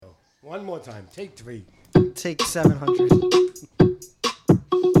One more time. Take 3. Take 700.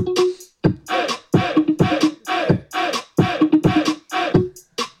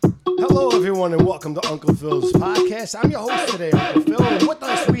 Hello, everyone, and welcome to Uncle Phil's podcast. I'm your host today, Uncle Phil, and with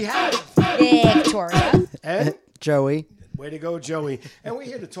us we have Victoria. and Joey. way to go, Joey. And we're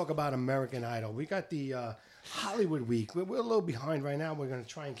here to talk about American Idol. We got the Hollywood week. We're a little behind right now. We're going to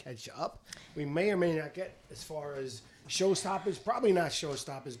try and catch up. We may or may not get as far as showstoppers. Probably not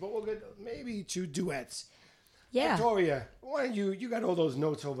showstoppers, but we'll get maybe 2 duets. Yeah. Victoria, why don't you got all those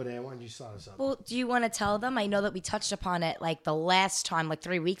notes over there. Why don't you start us up? Well, do you want to tell them? I know that we touched upon it like the last time, like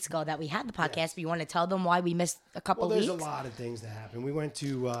 3 weeks ago that we had the podcast, but you want to tell them why we missed a couple Well, weeks? there's a lot of things that happened. We went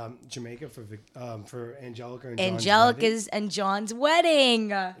to Jamaica for Angelica and John's Angelica's and John's wedding.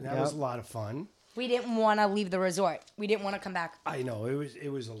 wedding. That was a lot of fun. We didn't want to leave the resort. We didn't want to come back. I know it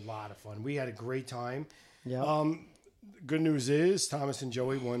was a lot of fun. We had a great time. Yeah. Good news is Thomas and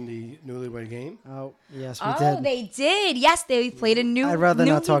Joey won the Newlywed Game. Oh, yes, we Oh, did. they did. Yes, they played a new I'd rather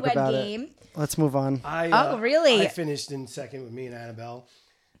not talk newlywed about game. it. Let's move on. Oh, really? I finished in second with me and Annabelle.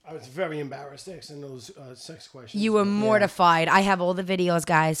 I was very embarrassed asking those sex questions. You were mortified. I have all the videos,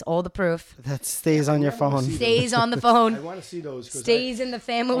 guys, all the proof. That stays on your phone. Stays on the I phone. want to see those. Stays in the I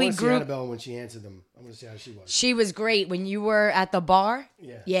family want to see group. Annabelle when she answered them. I want to see how she was. She was great when you were at the bar.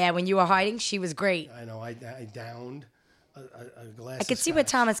 Yeah. when you were hiding, she was great. I know. I downed a glass. I could see where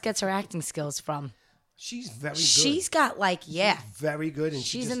Thomas gets her acting skills from. She's very good. She's got very good, and She's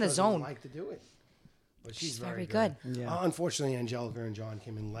she just in the doesn't zone. like to do it. But she's very good. Yeah. Unfortunately, Angelica and John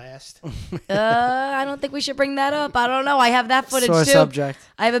came in last. I don't think we should bring that up. I don't know. I have that footage Sore too. subject.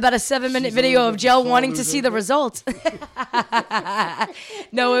 I have about a 7-minute She's a video little of bit Joe sore wanting to loser. see the results.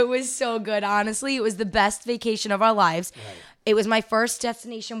 No, it was so good. Honestly, it was the best vacation of our lives. Right. It was my first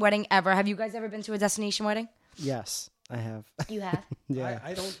destination wedding ever. Have you guys ever been to a destination wedding? Yes, I have. You have. Yeah.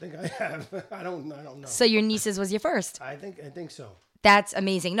 I don't think I have. I don't know. So your niece's was your first. I think so. That's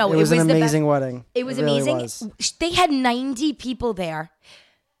amazing. No, It was an the best. amazing wedding. It was really amazing. was. They had 90 people there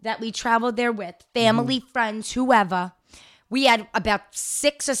that we traveled there with, family, Mm-hmm. friends, whoever. We had about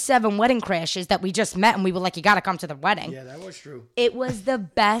 6 or 7 wedding crashes that we just met, and we were like, you got to come to the wedding. Yeah, that was true. It was the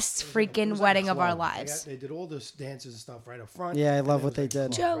best It freaking was like wedding a of our club. lives. They did all this dances and stuff right up front. Yeah, I and love it what was they like a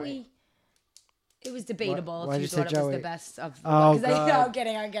did. club, Joey. right? It was debatable Why'd if you you say thought it was Joey? the best of the Oh, 'cause God. No, I'm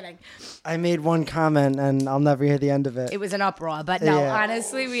kidding. I made one comment, and I'll never hear the end of it. It was an uproar, but no, Yeah.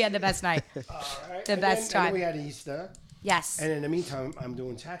 honestly, we had the best night. All right. The And best then time. we had Easter. Yes. And in the meantime, I'm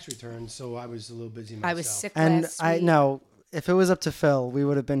doing tax returns, so I was a little busy myself. I was sick And last I week. know if it was up to Phil, we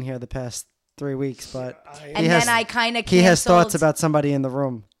would have been here the past 3 weeks. But And he then has- I kind of he has thoughts about somebody in the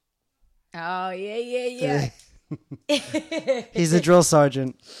room. Oh, yeah. He's a drill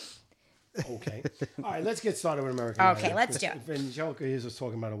sergeant. Okay. All right, let's get started with American Okay, Idol. let's do it. If Angelica is just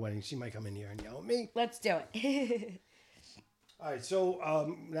talking about a wedding, she might come in here and yell at me. Let's do it. All right,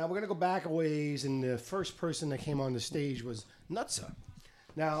 so now we're going to go back a ways, and the first person that came on the stage was Nutsa.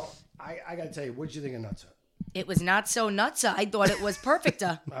 Now, I got to tell you, what did you think of Nutsa? It was not so nuts. I thought it was perfect.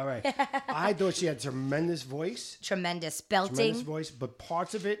 All right. I thought she had tremendous voice. Tremendous Tremendous belting. voice, but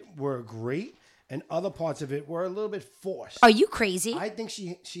parts of it were great, and other parts of it were a little bit forced. Are you crazy? I think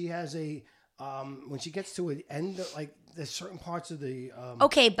she has a when she gets to the end, like there's certain parts of the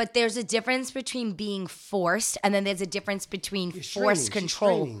Okay, but there's a difference between being forced and then there's a difference between forced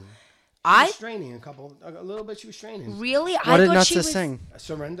control. She I was straining a little bit. She was straining. really, What I did thought she Nutsa was. sing?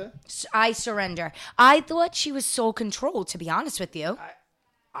 Surrender. I surrender. I thought she was so controlled. To be honest with you,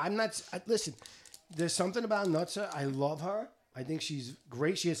 I'm not. Listen, there's something about Nutsa. I love her. I think she's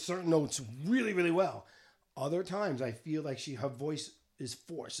great. She has certain notes really, really well. Other times, I feel like her voice is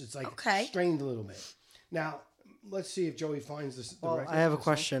forced. It's like Okay. strained a little bit. Now, let's see if Joey finds this. Well, record I have a for this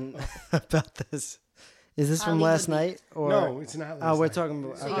question about this. Is this from Hollywood last Week. night? Or No, it's not last Oh, we're night. talking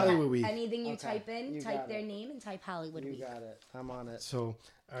about. It's okay. Hollywood Week. anything you type in, You type got their it. name and type Hollywood You Week. got it. I'm on it. So,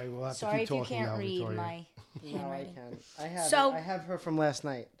 all right, we'll have Sorry to if keep you talking can't now, read Victoria. my No, I handwriting. can. I have. So- I have her from last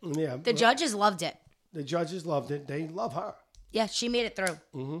night. Yeah, The judges loved it. the judges loved it. They love her. Yeah, she made it through.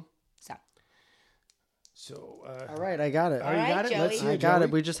 Mm-hmm. So So, All right, I got it. all right, you right, got it. Let's Joey. see I it, got Joey.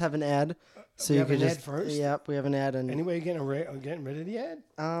 it. We just have an ad, so we you have could an just. ad first? Yep, we have an ad, and Anyway, getting rid of the ad.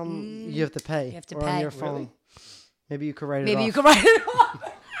 you have to pay. You have to or on pay. your phone. Really? Maybe you could write it maybe off. you could write it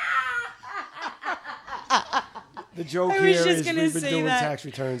off. The joke I was here just is gonna we've been say doing that. tax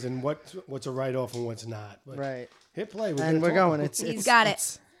returns and what's a write off and what's not. But Right. hit play. And gonna we're talk. going. It's. He's it's- got it.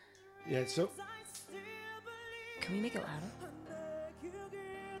 it's- Yeah. So Can we make it louder?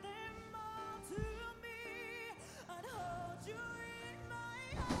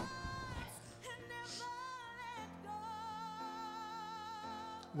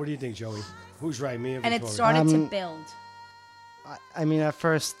 What do you think, Joey? Who's right, me or And Victoria? it started to build. I mean, at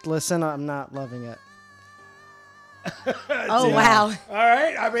first listen, I'm not loving it. Oh, wow. All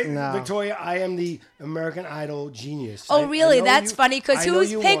right, I mean, No. Victoria, I am the American Idol genius. Oh, I really? know That's you- funny, 'cause I know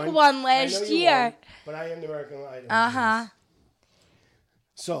who's you pick won. won I know last you year? won, but I am the American Idol. Uh-huh. genius.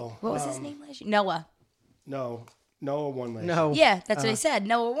 So, What was his name last year? Noah. No, Noah won last No. Yeah, that's what I said.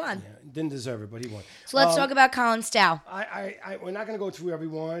 Noah won. year. Didn't deserve it, but he won. So let's talk about Colin Stow. We're not going to go through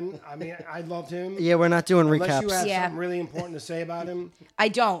everyone. I mean, I loved him. Yeah, we're not doing Unless you recaps. have Yeah. something really important to say about him. I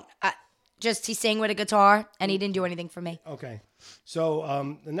don't. Just he sang with a guitar, and he didn't do anything for me. Okay.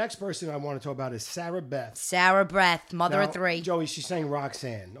 So the next person I want to talk about is Sarah Beth. Sarah Breath, mother Now, of three. Joey, she sang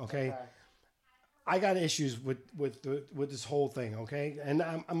Roxanne. Okay. I got issues with this whole thing. Okay, and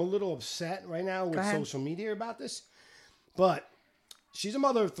I'm a little upset right now with ahead. social media about this, but she's a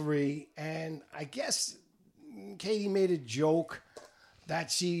mother of three, and I guess Katie made a joke that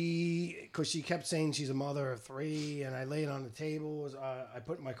because she kept saying she's a mother of three, and I laid on the table, I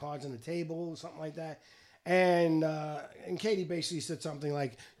put my cards on the table, something like that, and Katie basically said something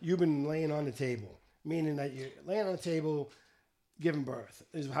like, "You've been laying on the table," meaning that you're laying on the table, giving birth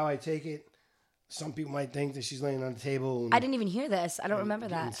is how I take it. Some people might think that she's laying on the table. And I didn't even hear this. I don't remember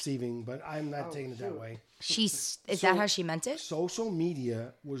that. conceiving, but I'm not taking it that way. Is that how she meant it? Social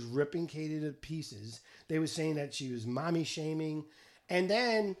media was ripping Katie to pieces. They were saying that she was mommy shaming. And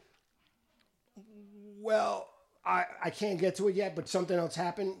then, well, I can't get to it yet, but something else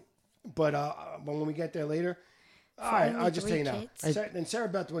happened. But when we get there later, all right, only I'll just tell you 3 now. kids? Then Sarah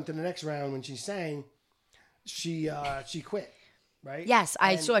Beth went to the next round when she sang. She quit, right? Yes,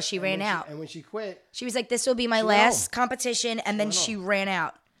 I saw she ran when out. And when she quit, She was like, "This will be my went last home. competition," and then she ran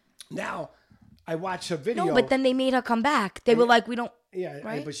out. now I watched her video. No, but then they made her come back. They were like, "We don't." Yeah,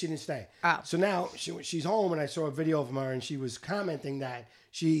 Right? but she didn't stay. Oh. So now she's home, and I saw a video of her, and she was commenting that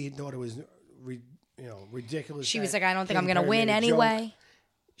she thought it was, ridiculous. She that was like, "I don't think I'm Katy gonna Perry win made a joke." anyway.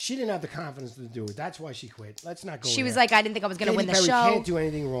 She didn't have the confidence to do it. That's why she quit. Let's not go. She was there. like, "I didn't think I was gonna Katy win the Perry show." can't do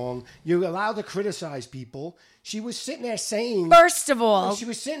anything wrong. You're allowed to criticize people. She was sitting there saying. First of all, She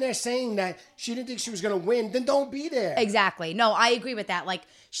was sitting there saying that she didn't think she was going to win. Then don't be there. exactly. No, I agree with that. Like,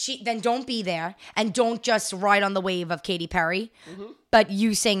 then don't be there and don't just ride on the wave of Katy Perry. Mm-hmm. But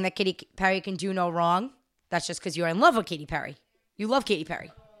you saying that Katy Perry can do no wrong, that's just because you're in love with Katy Perry. You love Katy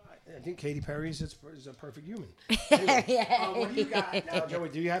Perry. I think Katy Perry is a perfect human. Anyway, what do you got now, Joey?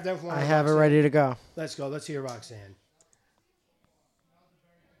 Do you have that one? I have it ready to go. Let's go. Let's hear Roxanne.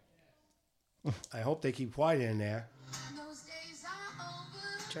 I hope they keep quiet in there.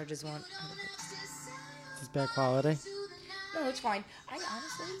 Judges want. This is bad quality. No, it's fine. I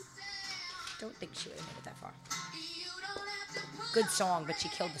honestly don't think she would have made it that far. Good song, but she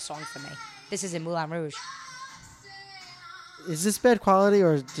killed the song for me. This is in Moulin Rouge. Is this bad quality,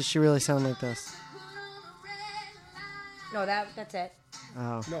 or does she really sound like this? No, that's it.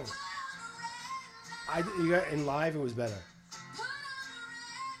 Oh. No. You got in live. It was better.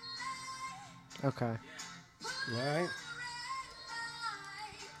 Okay. All right.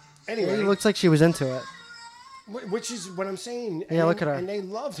 It Anyway, looks like she was into it. which is what I'm saying. Yeah, look at her. And they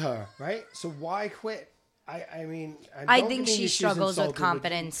loved her, right? So why quit? I mean, I don't think mean she that was struggles with insulted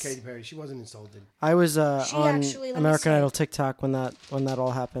confidence. Katy Perry, she wasn't insulted. I was She on actually, let me American see. Idol TikTok when that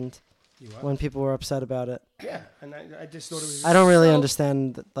all happened. You what? When people were upset about it. Yeah, and I just thought it was. I don't really So,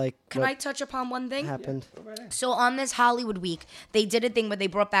 understand like Can what I touch upon one thing? happened. Go right ahead. So on this Hollywood week, they did a thing where they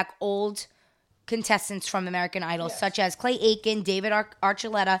brought back old contestants from American Idol, such as Clay Aiken, David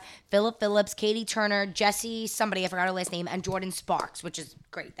Archuleta, Philip Phillips, Katie Turner, Jesse, somebody, I forgot her last name, and Jordan Sparks, which is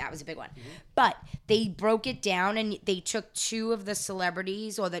great. That was a big one. But they broke it down and they took two of the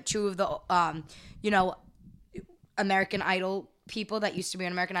celebrities or two of the, American Idol people that used to be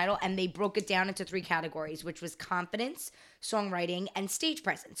on American Idol, and they broke it down into 3 categories, which was confidence, songwriting, and stage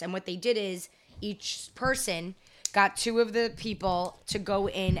presence. And what they did is each person got 2 of the people to go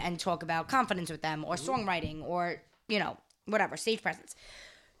in and talk about confidence with them or songwriting or, whatever, stage presence.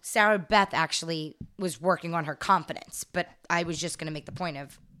 Sarah Beth actually was working on her confidence, but I was just going to make the point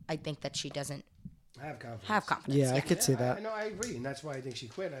of I think that she doesn't Have confidence. have confidence. Yeah, I could see that. I agree, and that's why I think she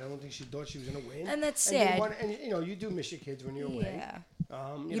quit. I don't think she thought she was going to win. And that's you sad. you do miss your kids when you're away.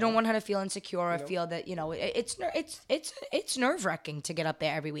 Yeah. You don't want her to feel insecure or feel that, it's nerve-wracking to get up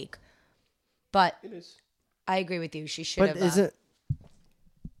there every week. But It is. I agree with you. She should But have.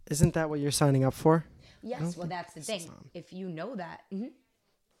 isn't that what you're signing up for? Yes, well, that's the thing. If you know that.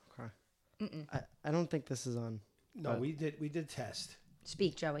 I don't think this is on. No, we did test.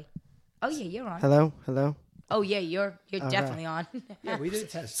 Speak, Joey. Oh, yeah, you're on. Hello? Hello? Oh yeah, you're definitely on. Yeah, we did a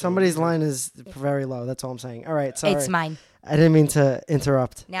test. so Somebody's we- line is very low. That's all I'm saying. All right, sorry. It's mine. I didn't mean to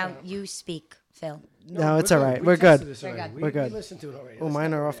interrupt. Now you speak, Phil. No, it's we're all good. right. We We're tested good. this We're already. good. We're good. We listened to it already. Oh, Let's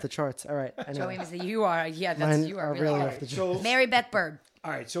mine not are go off there. the charts. All right. Joey Anyway. was the you are. Yeah, that's Mine you are are really really. off the So, charts. Mary Beth Bird.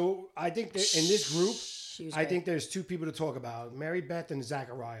 all right. So I think that in this group, She was I great. think there's two people to talk about: Mary Beth and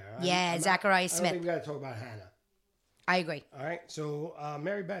Zachariah. Yeah, I'm not- Zachariah I don't Smith. think we got to talk about Hannah. I agree. All right. So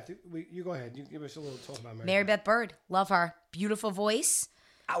Mary Beth, you go ahead. You give us a little talk about Mary. Mary Beth Bird. Love her. Beautiful voice.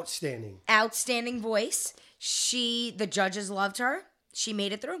 Outstanding. Outstanding voice. The judges loved her. She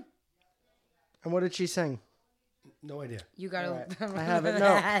made it through. And what did she sing? No idea. You gotta. All right. I have it.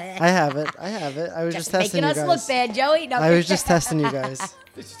 No, I have it. I have it. I was just testing making you us guys. look bad, Joey. No. I was just testing you guys.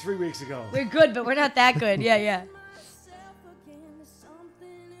 This is 3 weeks ago. We're good, but we're not that good. Yeah, yeah.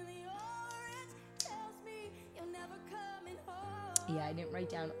 Yeah, I didn't write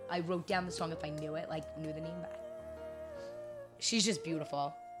down. I wrote down the song if I knew it, like knew the name. But she's just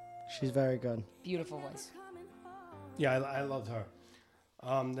beautiful. She's very good. Beautiful voice. Yeah, I loved her.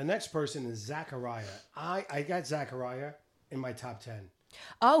 The next person is Zachariah. I got Zachariah in my top 10.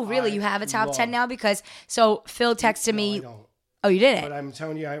 Oh, really? I You have a top 10 love- now? Because so Phil texted No, me. I don't. Oh, you did But it. I'm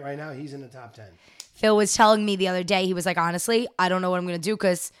telling you right now, he's in the top 10. Phil was telling me the other day. He was like, honestly, I don't know what I'm gonna do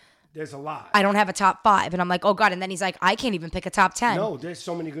because There's a lot. I don't have a top 5. And I'm like, oh god. And then he's like, I can't even pick a top 10. No, there's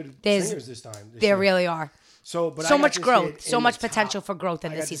so many good There's- singers this time. this There year. really are. So, but so I got much this growth, kid so in much the potential top- for growth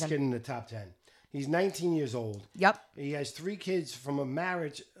in I this got season. This kid in the top 10. He's 19 years old. Yep. He has 3 kids from a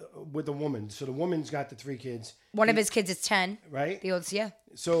marriage with a woman. So the woman's got the 3 kids, One of his kids is 10. right? The oldest, yeah.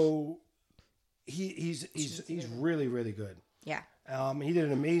 So he's really really good. Yeah. He did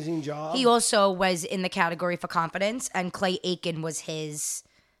an amazing job. He also was in the category for confidence, and Clay Aiken was his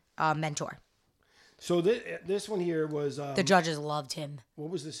mentor. So this one here was The judges loved him. what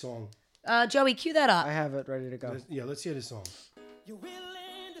was the song? Joey, cue that up. I have it ready to go. Yeah, let's hear the song. You're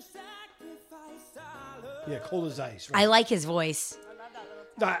willing to sacrifice our love. Yeah, Cold as Ice. I Right? like his voice,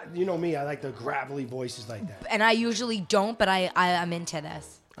 You know me, I like the gravelly voices like that. and I usually don't, but I'm into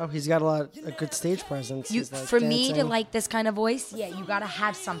this. Oh, he's got a good stage presence. He's, like, For me to dancing. like this kind of voice, yeah, you gotta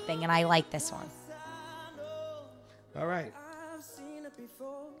have something, and I like this one. All right. I've seen it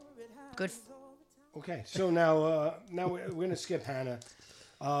before. It Good. Okay, so now we're gonna skip Hannah.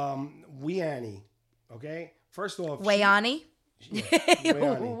 Weani, okay. First off, Wayani?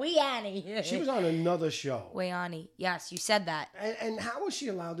 Weani. Weani. She was on another show. Wayani. Yes, you said that. And how was she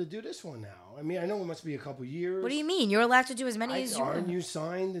allowed to do this one now? I mean, I know it must be a couple years. What do you mean? You're allowed to do as many as you Aren't want. you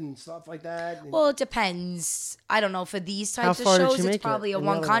signed and stuff like that? And- Well, it depends. I don't know. For these How types of far did shows, you make it's it probably a in the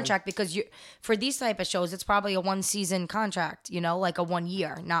one other one? contract because for these type of shows, it's probably a 1 season contract. You know, like a 1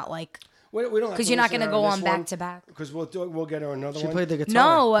 year, not like we don't have 'cause to you're not listen gonna to her go this on one, back to back. Because we'll get her another She one. played the guitar.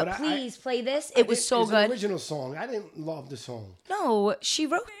 no. But I- Please play this. It was so It's an good. original song. I didn't love the song. No, she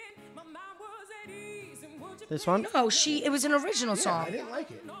wrote. My mind was at ease, and would you This one? No, it was an original Yeah, song. I didn't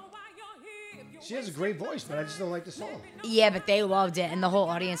like it. know why you're here? If you're She has a great voice, but I just don't like the song. Yeah, but they loved it, and the whole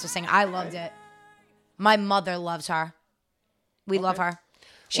audience was saying, "I loved it." My mother loves her. We love her.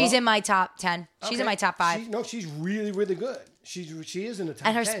 She's Well- in my top 10. She's in Okay. my top 5. She's really, really good. She is in the top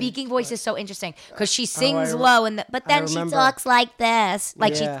And her 10, speaking voice but- is so interesting because she sings I re- low, but I then she remember. talks like this.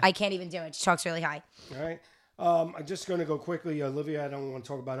 Like Yeah. I can't even do it. She talks really high. All right. I'm just going to go quickly. Olivia, I don't want to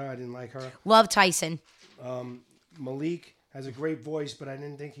talk about her. I didn't like her. Love Tyson. Malik has a great voice, but I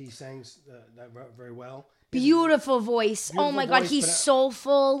didn't think he sang that very well. Beautiful voice. Oh Beautiful my God, voice, he's but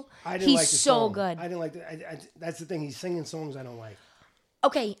soulful. I didn't He's like the so song. good. I didn't like that's the thing. He's singing songs I don't like.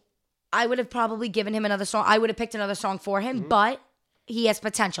 Okay, I would have probably given him another song. I would have picked another song for Mm-hmm. him, but he has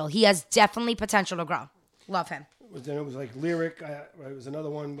potential. He has definitely potential to grow. Love him. Then it was like Lyric. It was another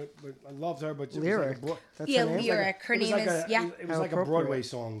one, but I loved her. But it Lyric. Was like That's Yeah, her name? Lyric. Her name is yeah. It was How like a appropriate. Broadway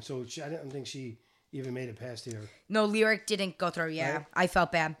song, so I didn't think she even made it past here. No, Lyric didn't go through. Yeah, Right. I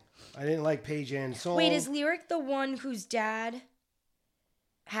felt bad. I didn't like Paige Ann's song. Wait, is Lyric the one whose dad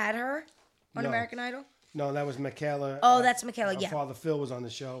had her on No. American Idol? No, that was Michaela. Oh, that's Michaela, Her yeah. father Phil was on the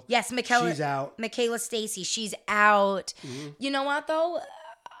show. Yes, Michaela. She's out. Michaela Stacy, she's out. Mm-hmm. You know what though?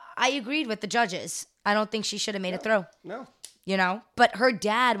 I agreed with the judges. I don't think she should have made it through. No. You know, but her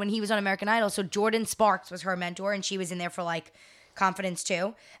dad, when he was on American Idol, so Jordan Sparks was her mentor, and she was in there for like confidence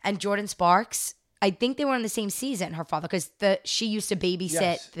too. And Jordan Sparks, I think they were on the same season. Her father, because she used to babysit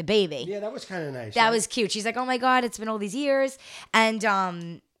Yes. the baby. Yeah, that was kind of nice. That right? was cute. She's like, "Oh my God, it's been all these years,"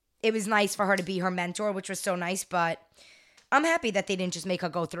 and it was nice for her to be her mentor, which was so nice. But I'm happy that they didn't just make her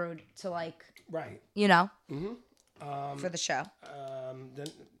go through to like, right. you know, for the show. Then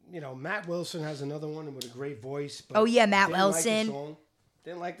Matt Wilson has another one with a great voice. But Oh, yeah, Matt didn't like the Wilson. song.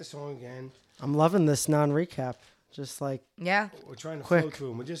 Didn't like the song again. I'm loving this non-recap. Just like Yeah. We're trying to Quick. flow through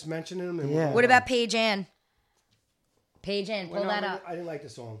them. We're just mentioning them. And Yeah. we're What about Paige Ann? Paige Ann, pull that up. I didn't like the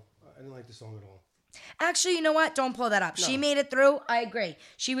song. I didn't like the song at all. Actually, you know what? Don't pull that up. She made it through. I agree.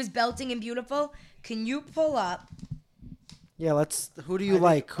 She was belting and beautiful. Can you pull up? yeah. Let's. Who do you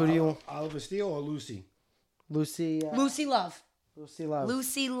like? Who do you? Oliver Steele or Lucy? Lucy. Lucy Love. Lucy Love.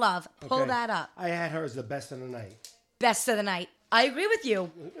 Lucy Love. Pull Okay. that up. I had her as the best of the night. Best of the night. I agree with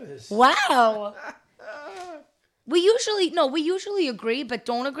you. Look at this. Wow. We usually agree, but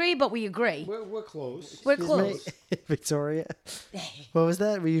don't agree, but we agree. We're close. We're Excuse me, close. Victoria. What was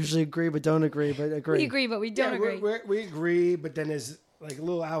that? We usually agree but don't agree, but agree. We agree, but we don't Yeah, agree. we agree, but then there's like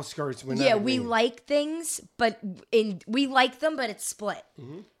little outskirts. We're not Yeah, we agreeing. like things, but we like them, but it's split.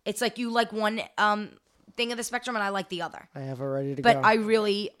 It's like you like one thing of the spectrum, and I like the other. I have her ready to But go. I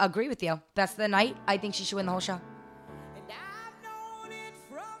really agree with you. Best of the night. I think she should win the whole show. And I've known it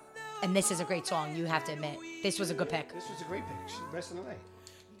from the And this is a great song. You have to admit, this was a good pick. This was a great pick. She's the best of the night.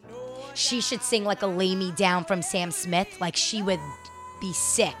 She should sing like a "Lay Me Down" from Sam Smith. Like she would be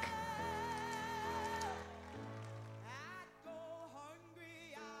sick.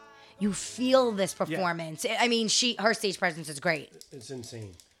 You feel this performance. I mean, her stage presence is great. It's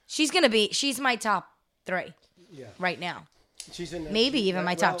insane. She's my top 3 Yeah. right now. She's in. Maybe even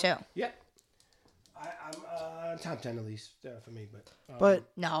my top 2. Yeah. I'm top 10 at least for me, but. but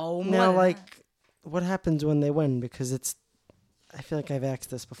No, more now, than like, that. what happens when they win? Because it's. I feel like I've asked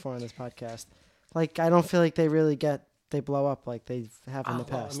this before on this podcast. Like, I don't feel like they really they blow up like they have in the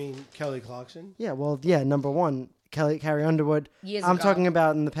Well, past. I mean, Kelly Clarkson. yeah, well, yeah. Number one, Carrie Underwood. Years I'm ago. talking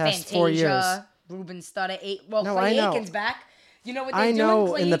about in the past 4 years. Fantasia, Ruben Studdard, Well, No, Clay I know. Aiken's back. You know what they I do? know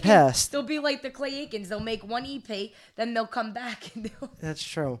Clay in the Aiken? past. They'll be like the Clay Aikens. They'll make one EP, then they'll come back and they'll. That's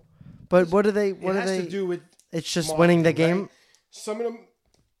true. But what do they? What It are has they? to do with. It's just marketing, winning the right? game. Some of them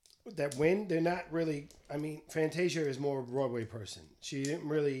that win, they're not really. I mean, Fantasia is more a Broadway person. She didn't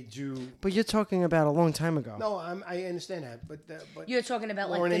really do. But you're talking about a long time ago. No, I understand that, but You're talking about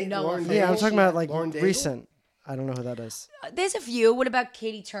like Lauren the A- Noah. Lauren Flash. Yeah, I'm Daigle? talking about like Lauren Daigle? recent. I don't know who that is. There's a few. What about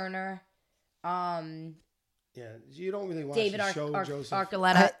Katie Turner? yeah, you don't really watch David the show, Joseph.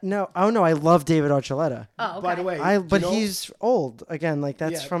 Archuleta. No, oh no, I love David Archuleta. Oh, okay. By the way, But you know- he's old again. Like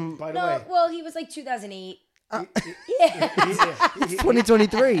that's yeah, from By the No, way, well, he was like 2008. he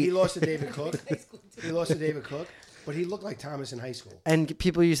 2023. lost to David Cook. He lost to David Cook, but he looked like Thomas in high school. And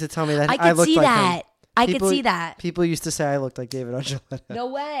people used to tell me that I I could looked see like that. him. I could People- see that. People used to say I looked like David Archuleta. No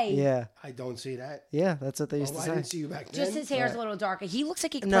way. Yeah, I don't see that. yeah, that's what they used Oh, to I say. didn't see you back then. Just his hair's a little darker. He looks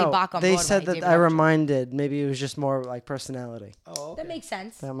like he could play No, Bach on they Broadway. said that David I Archuleta. reminded. Maybe it was just more like personality. Oh, okay. That makes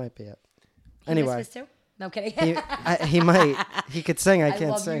sense. That might be it. He Anyway, whispers too? No kidding. he might. He could sing. I I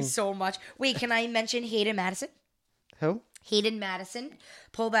can't love sing. you so much. Wait, can I mention Hayden Madison? Who? Hayden Madison.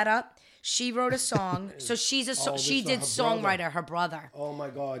 Pull that up. She wrote a song. So she's a Oh, she this did is her brother. songwriter, her brother. Oh my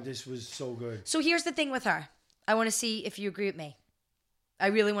God, this was so good. So here's the thing with her. I want to see if you agree with me. I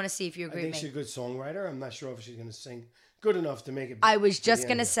really want to see if you I agree think with she's me. a good songwriter. I'm not sure if she's gonna sing good enough to make it. I was to just the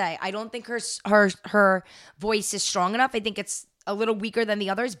gonna end. say I don't think her voice is strong enough. I think it's a little weaker than the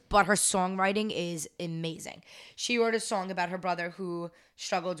others, but her songwriting is amazing. She wrote a song about her brother who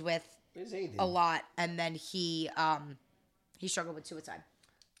struggled with Where's Aiden? a lot, and then he struggled with suicide.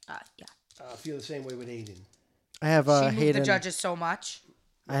 Yeah, I feel the same way with Aiden. I have she moved Hayden. the judges so much.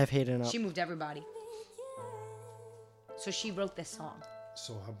 I have Hayden up. She moved everybody. So she wrote this song.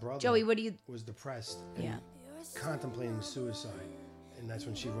 So her brother, Joey, what do you? was depressed and Yeah, contemplating suicide, and that's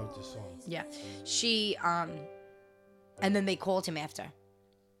when she wrote this song. yeah. She and then they called him after.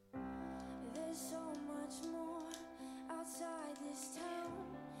 There's so much more outside this town.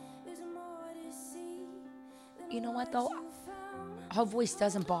 There's more to see than You know what though? you found. Her voice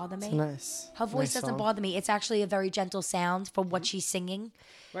doesn't bother me. It's nice. Her voice Nice doesn't song. bother me. It's actually a very gentle sound for what she's singing.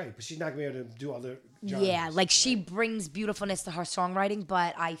 Right, but she's not gonna be able to do other genres. Yeah, like she brings beautifulness to her songwriting,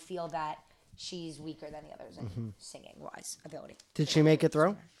 but I feel that she's weaker than the others in singing wise ability. Did she make it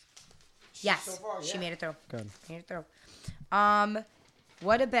through? Yes, so far, she yeah. made it through. Good. Made it through.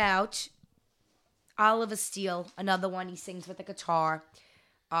 What about Oliver Steele? Another one. He sings with the guitar.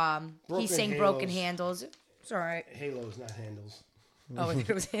 He Broken sang Broken Halos. Handles. It's all right. Halos, not handles. Oh, I think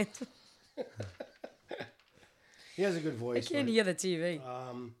it was Handles. He has a good voice. but, hear the TV.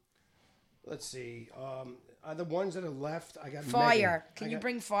 let's see. Are the ones that are left? I got Fire. Megan. Can I you got-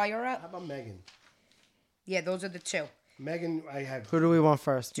 bring Fire How up? about Megan? Yeah, those are the two. Megan, I have. Who do we want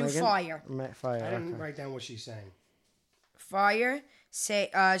first? Do Megan? Fire. Fire. I didn't Okay. write down what she sang. Fire. Say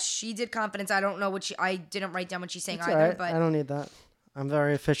she did Confidence. I don't know what she. I didn't write down what she sang It's either. all right. But I don't need that. I'm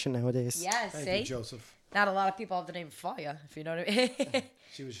very efficient nowadays. yes, Thank see. you, Joseph. Not a lot of people have the name Fire, if you know what I mean.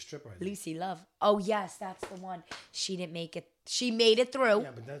 She was a stripper. I think. Lucy Love. Oh, yes, that's the one. She didn't make it. She made it through.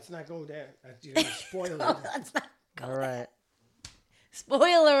 Yeah, but let's not go there. You're gonna spoil it. That's not All right.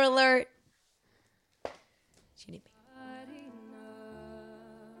 spoiler alert. She didn't make it.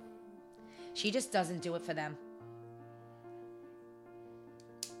 She just doesn't do it for them.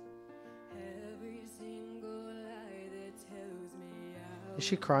 Every single lie that tells me Is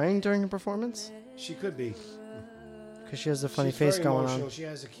she crying during the performance? She could be. Because she has a funny She's face very going emotional. on. She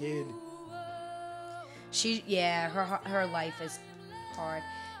has a kid. Her life is hard.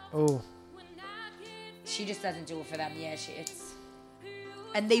 Oh, She just doesn't do it for them. Yeah, it's.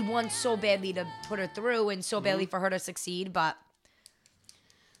 And they want so badly to put her through and so badly for her to succeed, but.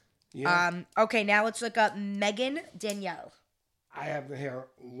 Yeah. Okay, now let's look up Megan Danielle. I have here.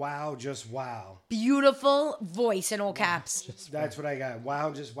 Wow, just wow. Beautiful voice in all caps. That's what I got.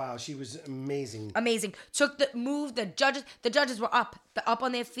 Wow, just wow. She was amazing. Amazing. Took the move. The judges were up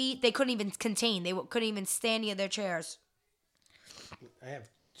on their feet. They couldn't even contain. They couldn't even stand near their chairs. I have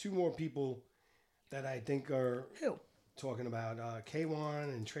two more people that I think are Who? talking about K1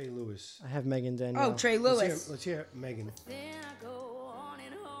 and Trey Lewis. I have Megan Danielle. Oh, Trey Lewis. Let's hear Megan. then I go on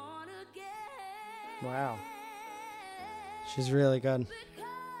and on again. Wow. She's really good. Because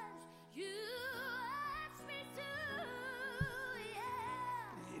you asked me to,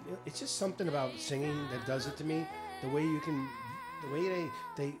 yeah. It's just something about singing that does it to me. The way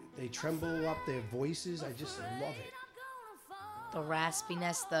they tremble up their voices. I just love it. The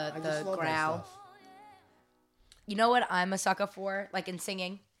raspiness, I the just love that growl. stuff. You know what I'm a sucker for? Like in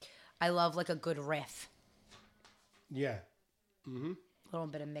singing, I love like a good riff. Yeah. A little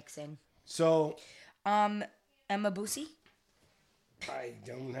bit of mixing. So Emma Boosie. I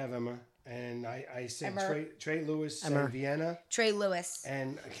don't have Emma, and I said Emma. Trey Lewis Emma. and Vienna, Trey Lewis.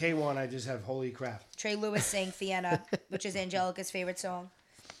 and K1. I just have holy crap. Trey Lewis sang Fiona, which is Angelica's favorite song.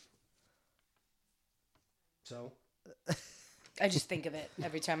 So I just think of it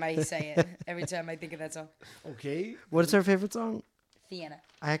every time I say it. Every time I think of that song. okay, What is her favorite song? Vienna.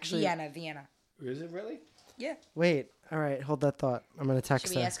 I actually. Vienna. is it really? Yeah. Wait. All right. Hold that thought. I'm gonna text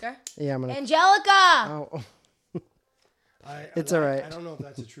Should we her. ask her? Yeah, I'm gonna. Angelica! Oh, It's all right. I don't know if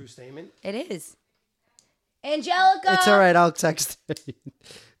that's a true statement. It is. Angelica! it's all right. I'll text her.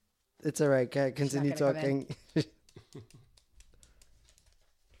 It's all right. Continue gonna come in. talking.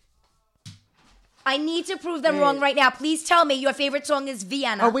 I need to prove them wrong right now. Please tell me your favorite song is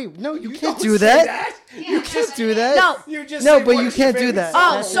Vienna. Oh wait, no, you can't don't do say that. You can't do that. No. You just No, said but what you is your can't do favorite that. song?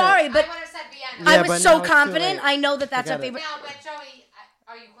 Oh, That's it. sorry, but I would have said Vienna. I Yeah, was but so now it's too confident. late. I know that that's her Forget it. favorite. No, but Joey,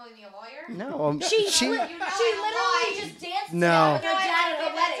 are you calling me a lawyer? No, She You know literally I just danced No. with her dad at her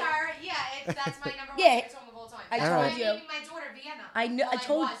that's wedding. her. Yeah, that's my number one Yeah. favorite song of all time. I That's told why you. I'm naming my daughter Vienna. I know- Well, I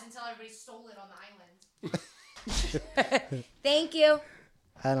told- was until everybody stole it on the island. Thank you.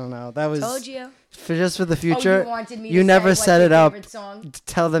 I don't know. That was Told you. for the Oh, future. you wanted me you to never say, set what's it your up. favorite song?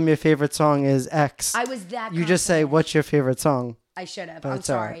 Tell them your favorite song is X. I was that You just say, confident. "What's your favorite song?" I should have. But I'm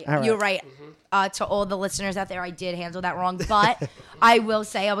it's all sorry. right. All right. You're right. To all the listeners out there, I did handle that wrong. But I will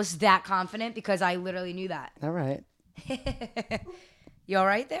say I was that confident because I literally knew that. All right. You all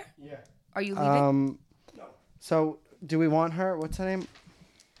right there? Yeah. Are you leaving? So do we want her? What's her name?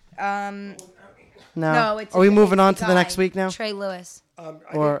 No. No, it's. Are we it's moving on the to the next guy, week now? Trey Lewis.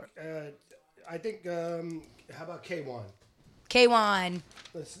 Or- I think how about K1? K1.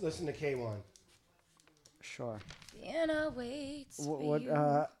 Let's listen to K1. Sure. Vienna waits for What? you.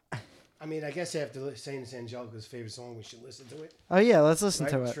 I mean, I guess after saying it's Angelica's favorite song, we should listen to it. Oh yeah, let's listen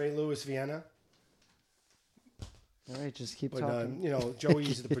Right? to it. Trey Lewis, Vienna. All right, just keep But talking.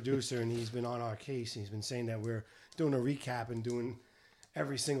 Joey's the producer, and he's been on our case. And he's been saying that we're doing a recap and doing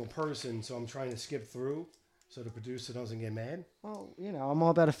every single person. So I'm trying to skip through so the producer doesn't get mad. Well, I'm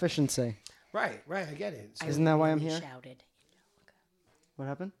all about efficiency. Right. I get it. So Isn't that why I'm He here? shouted. What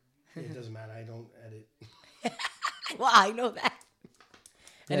happened? it doesn't matter. I don't edit. Well, I know that.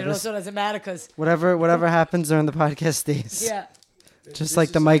 And Yeah, it this- also doesn't matter because, Whatever happens during the podcast stays. yeah, Just This like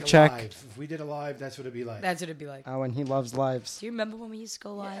is the mic a check. live. If we did a live, that's what it'd be like. that's what it'd be like. Oh, and he loves lives. Do you remember when we used to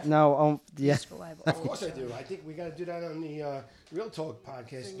go live? No. Oh, We yeah. used to go live Of all the course I time. do. I think we got to do that on the Real Talk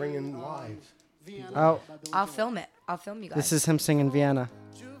podcast, bring in live. Oh, I'll film it. I'll film you guys. this is him singing Vienna.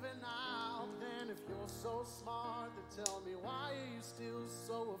 Juvenile, then if you're so smart, then tell me why are you still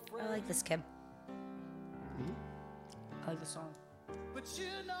so afraid? I like this, Kim. I like the song. But you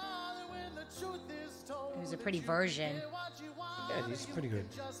know that when the truth is told, It was a pretty version. what you want, Yeah, he's pretty good.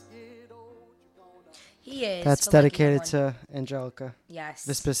 just get old, you're gonna He is. That's for, like, dedicated either one. to Angelica Yes.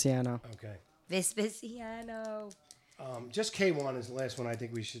 Vespasiano. Okay. Vespasiano. Just K1 is the last one I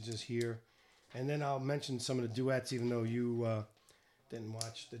think we should just hear. And then I'll mention some of the duets, even though you didn't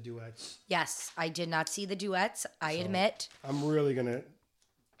watch the duets. Yes, I did not see the duets. I So- admit. I'm really going to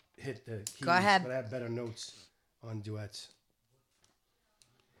hit the keys. Go ahead. But I have better notes on duets.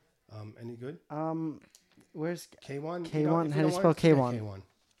 Any good? Where's K1? K1? How do you spell K1? K1.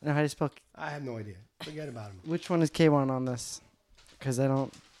 no, how do you spell? I have no idea. Forget about him. Which one is K1 on this? Because I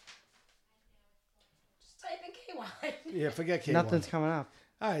don't. Just type in K1. Yeah, forget K1. Nothing's coming up.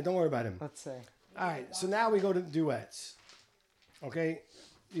 All right, don't worry about him. Let's see. All right, so now we go to duets. Okay?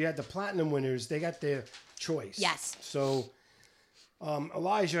 You had the platinum winners. They got their choice. Yes. So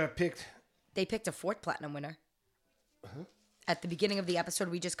Elijah picked... They picked a fourth platinum winner. At the beginning of the episode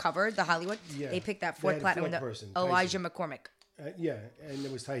we just covered, the Hollywood, Yeah. they picked that They fourth had a platinum fourth winner, person, Elijah Tyson. McCormick. Yeah, and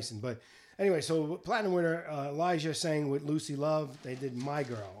it was Tyson. But anyway, so platinum winner Elijah sang with Lucy Love. They did My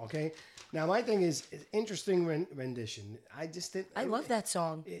Girl, okay? Now, my thing is interesting rendition. I just didn't... I love that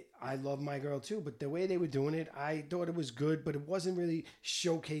song. I love My Girl, too. But the way they were doing it, I thought it was good, but it wasn't really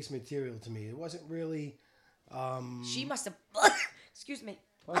showcase material to me. It wasn't really... She must have... Excuse me.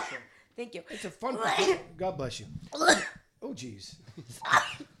 Thank you. It's a fun... God bless you. Oh, jeez.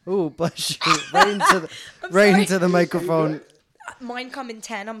 Ooh, bless you. Right into the microphone. Mine come in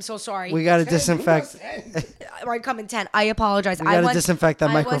 10. I'm so sorry. We got to disinfect. Mine come in 10. I apologize. We got to disinfect that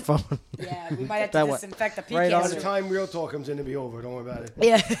I microphone. Yeah, we might have That to way. disinfect the Right on By the PKs. time Real Talk comes in, it'll be over. Don't worry about it.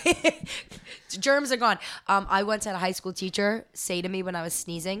 Yeah. Germs are gone. I once had a high school teacher say to me when I was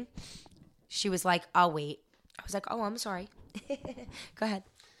sneezing, she was like, I'll wait. I was like, oh, I'm sorry. Go ahead.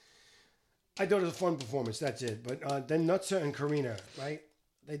 I thought it was a fun performance. That's it. But then Nutzer and Karina, right?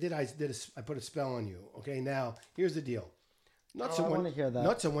 I put a spell on you. Okay, now here's the deal. Nutzer I wanna hear that.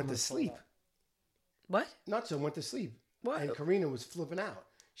 Nutzer went to sleep. What? Nutzer went to sleep. What? And Karina was flipping out.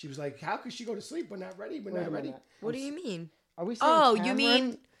 She was like, "How could she go to sleep? We're not ready. We're Wait a not ready." minute. What do you mean? Are we saying Oh, Cameron? you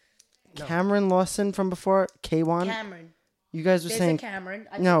mean Cameron Lawson from before? K1? Cameron? You guys were There's saying... a Cameron.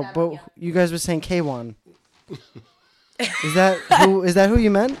 I took No, that but out, yeah. you guys were saying K1. Is that who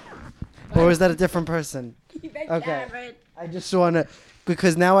you meant? Or is that a different person? You meant Okay. Cameron. I just want to...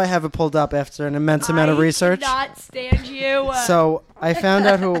 Because now I have it pulled up after an immense amount of research. I cannot stand you. So I found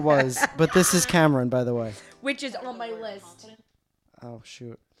out who it was. But this is Cameron, by the way. Which is on my list. Oh,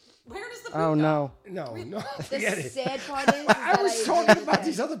 shoot. Where does the Oh, no. No, The forget it. sad part is I that was talking about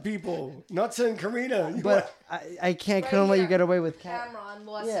these other people, Nutzer and Karina. But I couldn't let you get away with Cameron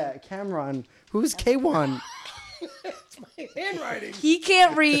Lawson. Yeah, Cameron. Who's K1? handwriting. He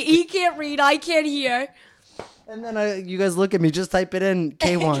can't read. He can't read. I can't hear. And then you guys look at me, just type it in,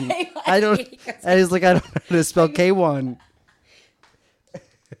 K1. K1. I was like, I don't know how to spell K1.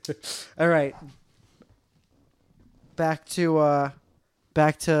 All right. Back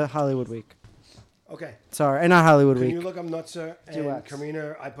to Hollywood Week. Okay, Sorry, not Hollywood can Week. you look up Nutzer and Duets.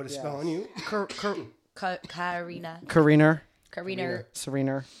 Karina? I put a spell on you. Karina. Karina.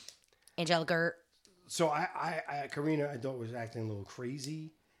 Serena. Angelica. So Karina, I thought was acting a little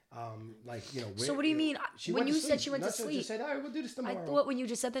crazy. So what do you mean? She When went to you said sleep. she went to Nutzer sleep. just said, "All right, we'll do this I tomorrow." thought when you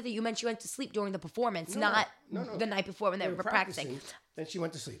just said that you meant she went to sleep during the performance, No, not no. the night before when they were practicing. Then she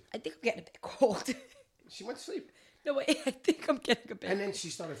went to sleep. I think I'm getting a bit cold. She went to sleep. No way. I think I'm getting a bit. And then she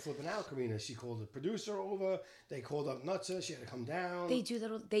started flipping out, Karina. She called the producer over. They called up Nutzer. She had to come down. They do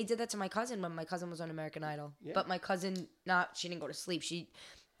that. They did that to my cousin when my cousin was on American Idol. Yeah. But my cousin, she didn't go to sleep.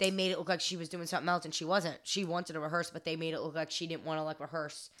 They made it look like she was doing something else, and she wasn't. She wanted to rehearse, but they made it look like she didn't want to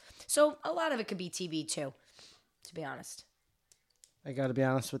rehearse. So a lot of it could be TV too, to be honest. I got to be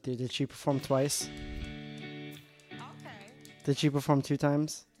honest with you. Did she perform twice? Did she perform 2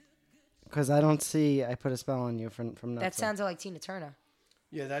 times? Because I don't see I put a spell on you from that. That sounds like Tina Turner.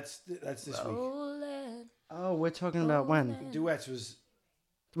 Yeah, that's this week. Rolling. Oh, we're talking about when? Duets was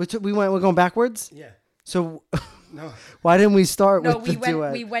We're going backwards? yeah. So No, why didn't we start No, with the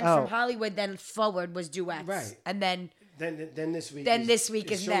duet? we went Oh. from Hollywood, then forward was duets, Right. and then then this week. Then this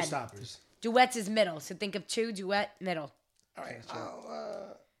week is then. Showstoppers. duets is middle. So think of 2 duet middle. All right.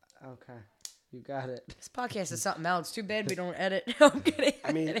 Okay. You got it. This podcast is something else. Too bad we don't edit. I'm kidding.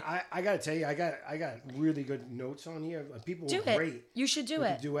 I mean, I gotta tell you, I got really good notes on here. People do were it. great. You should do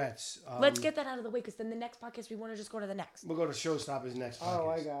with it. the duets. Let's get that out of the way, because then the next podcast we want to just go to the next. We'll go to Showstoppers next. Oh,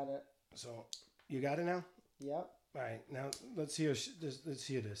 I podcast. got it. So you got it now. Yep. All right, now let's hear this. Let's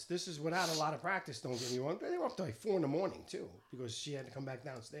hear this. This is without a lot of practice. Don't get me wrong. They were up to like 4 a.m. too, because she had to come back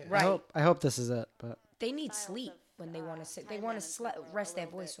downstairs. Right. I hope this is it, but They need sleep when they want to sit. They want to rest their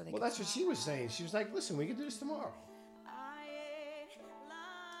voice so they Well, can. that's what she was saying. She was like, "Listen, we can do this tomorrow."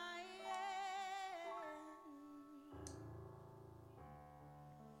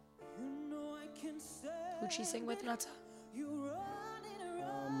 Who'd she sing with, Nutsa?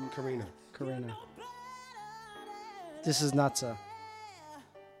 Karina. Karina. This is Nutsa.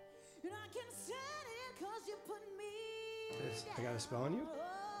 I got a spell on you?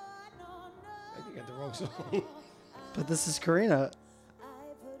 I think you got the wrong song. But this is Karina.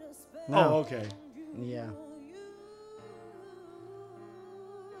 No. Oh, okay. Yeah.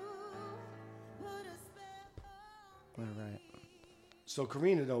 All right. So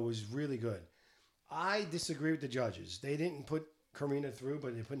Karina, though, was really good. I disagree with the judges. They didn't put Karina through,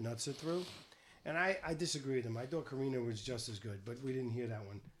 but they put Nutsa through. And I disagree with them. I thought Karina was just as good, but we didn't hear that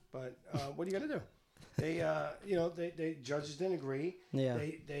one. But what are you going to do? They, they judges didn't agree. Yeah.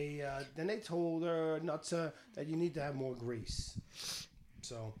 Then they told Nutsa that you need to have more grace.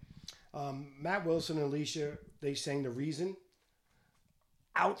 So Matt Wilson and Alicia, they sang The Reason.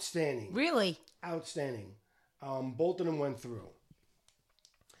 Outstanding. Really? Outstanding. Both of them went through.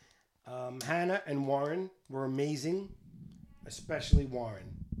 Hannah and Warren were amazing, especially Warren.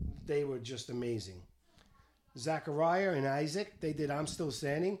 They were just amazing. Zachariah and Isaac, they did I'm Still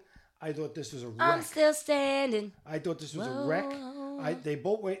Standing. I thought this was a wreck. I'm still standing. I thought this was a wreck.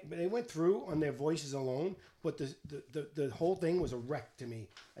 They went through on their voices alone, but the whole thing was a wreck to me.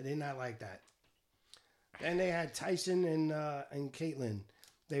 I did not like that. And they had Tyson and Caitlin.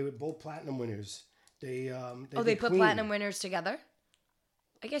 They were both platinum winners. They They put Queen. platinum winners together?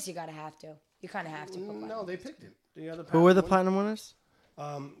 I guess you gotta have to. You kind of have to put platinum. No, they picked it. The other Who were the platinum platinum winners?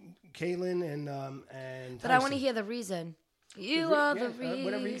 Caitlin and Tyson. But I want to hear the reason. You are the reason.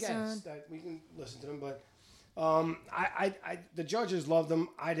 Whatever he gets, that we can listen to them. But the judges loved them.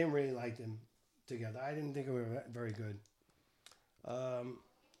 I didn't really like them together. I didn't think they were very good.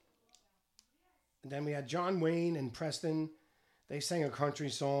 Then we had John Wayne and Preston. They sang a country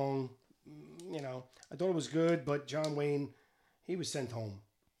song. I thought it was good, but John Wayne, he was sent home,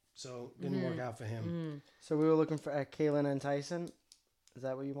 so it didn't work out for him. So we were looking for Kaylin and Tyson. Is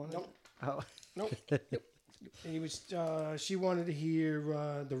that what you wanted? Nope. Oh. Nope. He was. She wanted to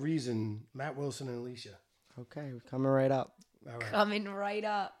hear The Reason. Matt Wilson and Alicia. Okay, coming right up. All right. Coming right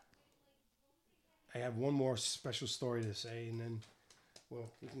up. I have one more special story to say, and then,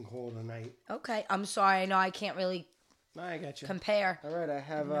 we can call it a night. Okay. I'm sorry. No, I can't really I got you. compare. All right, I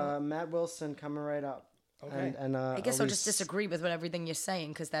have Matt Wilson coming right up. Okay. And I guess I'll just disagree with everything you're saying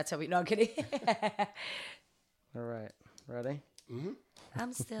because that's how we. No, I'm kidding. All right, ready? Mm-hmm.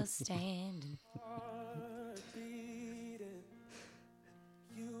 I'm still standing.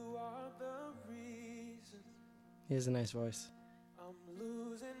 You are the reason He has a nice voice. I'm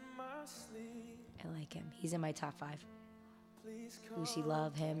losing my sleep. I like him. He's in my top 5. Please Lucy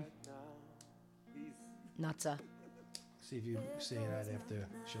Love, him. Nutsa. See if you say that after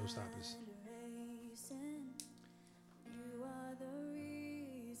Showstoppers.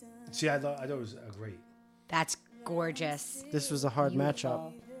 See, I thought it was great, That's gorgeous. This was a hard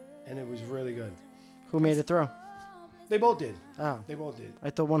matchup. and it was really good. Who made it through? They both did. Oh, They both did. I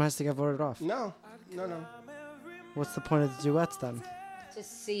thought one has to get voted off. No. What's the point of the duets then? To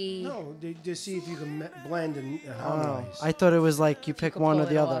see. No, just see if you can blend and Oh, harmonize. I thought it was like you pick could one pull or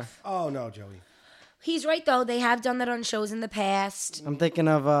the it other. off. Oh, no, Joey. He's right though. They have done that on shows in the past. I'm thinking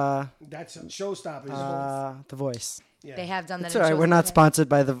of That's Showstoppers. The Voice. Yeah. They have done that. It's in all right. shows We're in the not past. sponsored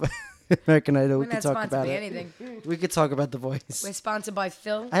by the American Idol. We We're could not talk sponsored about by it. anything. We could talk about The Voice. We're sponsored by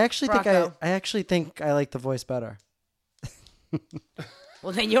Phil. I actually Bracco. think I like The Voice better.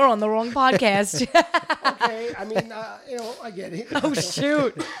 Well, then you're on the wrong podcast. Okay, I mean, I get it. Oh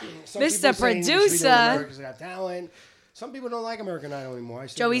shoot! Some Mr. people saying you should be doing Producer. America's Got Talent. Some people don't like American Idol anymore. I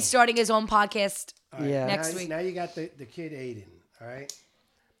still Joey's do. starting his own podcast. All right, Yeah. Next now, week. Now you got the kid Aiden, all right?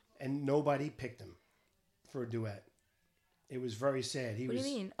 And nobody picked him for a duet. It was very sad. He What do was,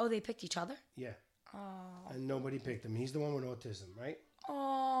 you mean? Oh, they picked each other? Yeah. And nobody picked him. He's the one with autism, right?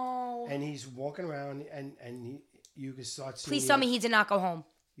 Oh. And he's walking around, and you can start seeing. Please tell me he did not go home.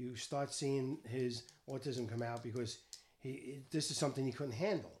 You start seeing his autism come out because this is something he couldn't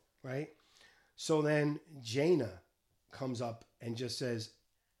handle, right? So then Jaina comes up and just says,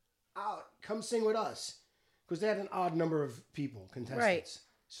 come sing with us. Because they had an odd number of people, contestants. Right.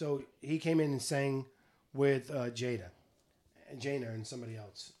 So he came in and sang with Jaina and somebody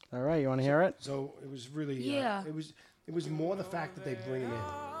else. All right, you want to hear it? So it was really, Yeah. it was more the fact that they bring him in.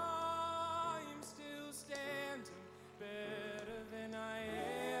 I'm still standing better than I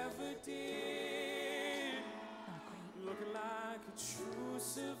ever did. Looking like a true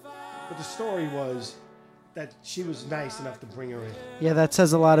survivor. But the story was that she was nice enough to bring her in. Yeah, that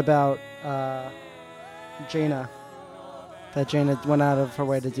says a lot about Jaina. That Jaina went out of her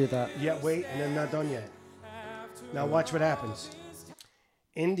way to do that. Yeah, wait, and I'm not done yet. Now watch what happens.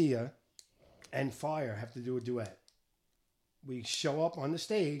 India and Fire have to do a duet. we show up on the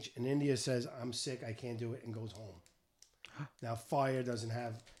stage, and India says, "I'm sick, I can't do it," and goes home. Now, Fire doesn't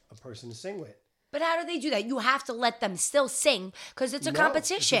have a person to sing with. But how do they do that? You have to let them still sing because it's a No,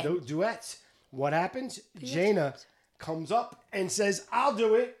 competition. it's duets. What happens? Jaina comes up and says, "I'll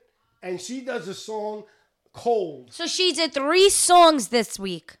do it," and she does a song, "Cold." So she did 3 songs this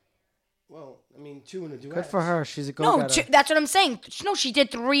week. Well, I mean, 2 in a duet. Good for her. She's a No, go-getter. that's what I'm saying. No, she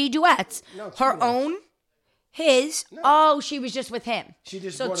did 3 duets. No, 2 her duets. own, his. Oh, she was just with him. She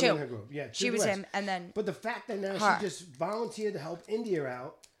just so brought 2. him in her group. Yeah, 2 She was duets. him, and then But the fact that now her. she just volunteered to help India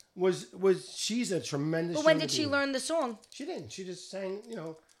out was she's a tremendous. But when human did she being. learn the song? She didn't. She just sang.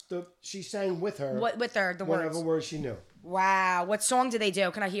 She sang with her. What with her the whatever words? words she knew. Wow, what song did they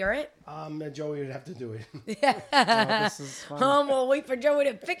do? Can I hear it? Joey would have to do it. This is fun. We'll wait for Joey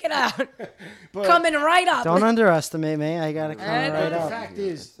to pick it out. But- Coming right up. Don't underestimate me. I gotta come And right The up. fact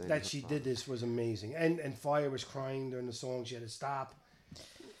is that she did this was amazing, and Fire was crying during the song. She had to stop. All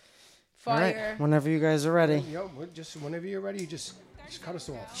Fire. right. Whenever you guys are ready. We're just whenever you're ready, just cut us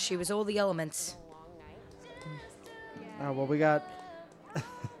off. She was all the elements. Oh well, we got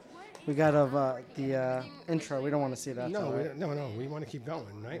we got the intro. We don't want to see that. No, though, right? no. We want to keep going,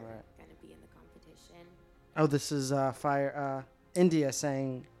 right? Right. Gonna be in the competition. Oh, this is Fire India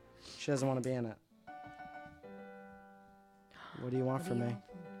saying she doesn't want to be in it. What do you want from me?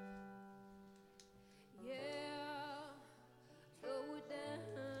 Yeah, throw it down.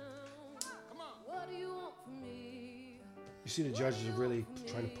 What do you want from me? You see, the judges are really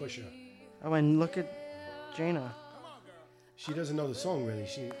trying to push her. Oh, and look at Jaina. She doesn't know the song really.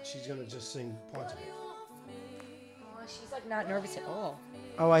 She's gonna just sing parts of it. Oh, she's like not nervous at all.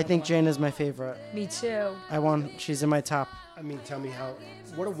 Oh, I think Jaina's my favorite. Me too. She's in my top. I mean, tell me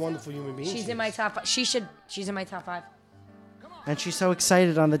what a wonderful human being. She's she in my is. top. She's in my top 5. And she's so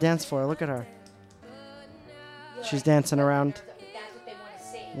excited on the dance floor. Look at her. She's dancing around. That's what they want to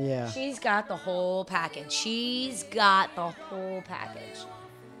see. Yeah. She's got the whole package. She's got the whole package.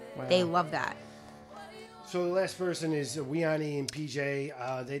 Wow. They love that. So the last person is Wiani and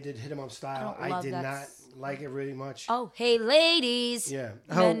PJ. They did Hit 'Em Up Style. I don't I love did that. not like it really much. Oh, hey, ladies. Yeah.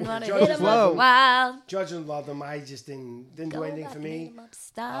 Men Oh, wanna judges hit 'em love up them. wild. Judging loved them. I just didn't do Go anything back for and me. hit 'em up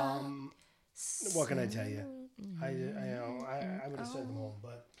style. What can I tell you? I would have sent them home,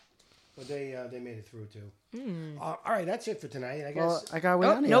 but they made it through too. All right, that's it for tonight. I guess. Well, I got Oh,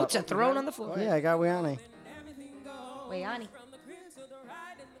 Wiani. notes up. are thrown on the floor. Yeah, I got Wiani. Wait, Ani.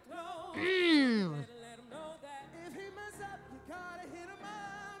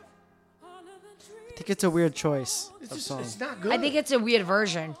 I think it's a weird choice it's, of just, song. it's not good. I think it's a weird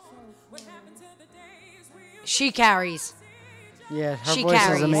version. She carries. Yeah, her She voice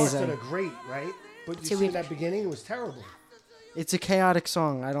carries. is parts amazing. that are great, right? But you Too see weird. that beginning was terrible. It's a chaotic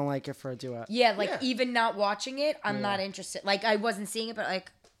song. I don't like it for a duet. Yeah, like Yeah. even not watching it, I'm not interested. Like I wasn't seeing it, but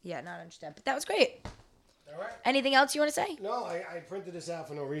like, yeah, not interested. But that was great. All right. Anything else you want to say? No, I printed this out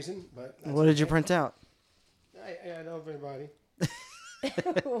for no reason, but that's What did you okay. print out? I know everybody.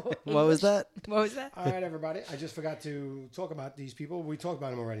 What was that? What was that? All right, everybody. I just forgot to talk about these people. We talked about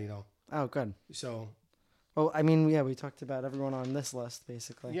them already, though. Oh, good. So Well, I mean, yeah, we talked about everyone on this list,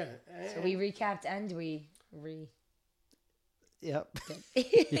 basically. yeah. So we recapped and we Yep.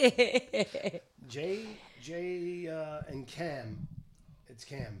 Jay, and Cam. It's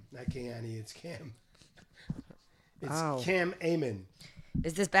Cam, not Kayani. It's Cam. It's Oh. Cam Amon.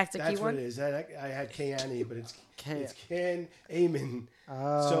 Is this back to That's key what one? it is. I had Kayani, but it's K- Can Amon.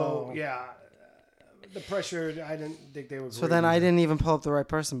 Oh. So yeah, the pressure. I didn't think they were. So then I didn't even pull up the right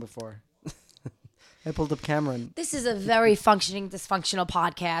person before. I pulled up Cameron. This is a very functioning dysfunctional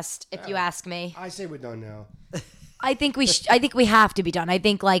podcast, if you ask me. I say we're done now. I think we have to be done. I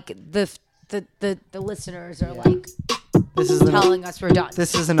think like the listeners are like This is enough. telling us we're done.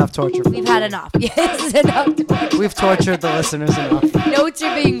 This is enough torture. We've had enough. Yes, this is enough. We've tortured the listeners enough. Notes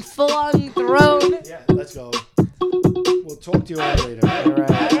are being flung, thrown. Yeah, let's go. We'll talk to you all later. All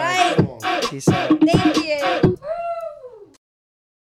right. All right. So long. Peace out.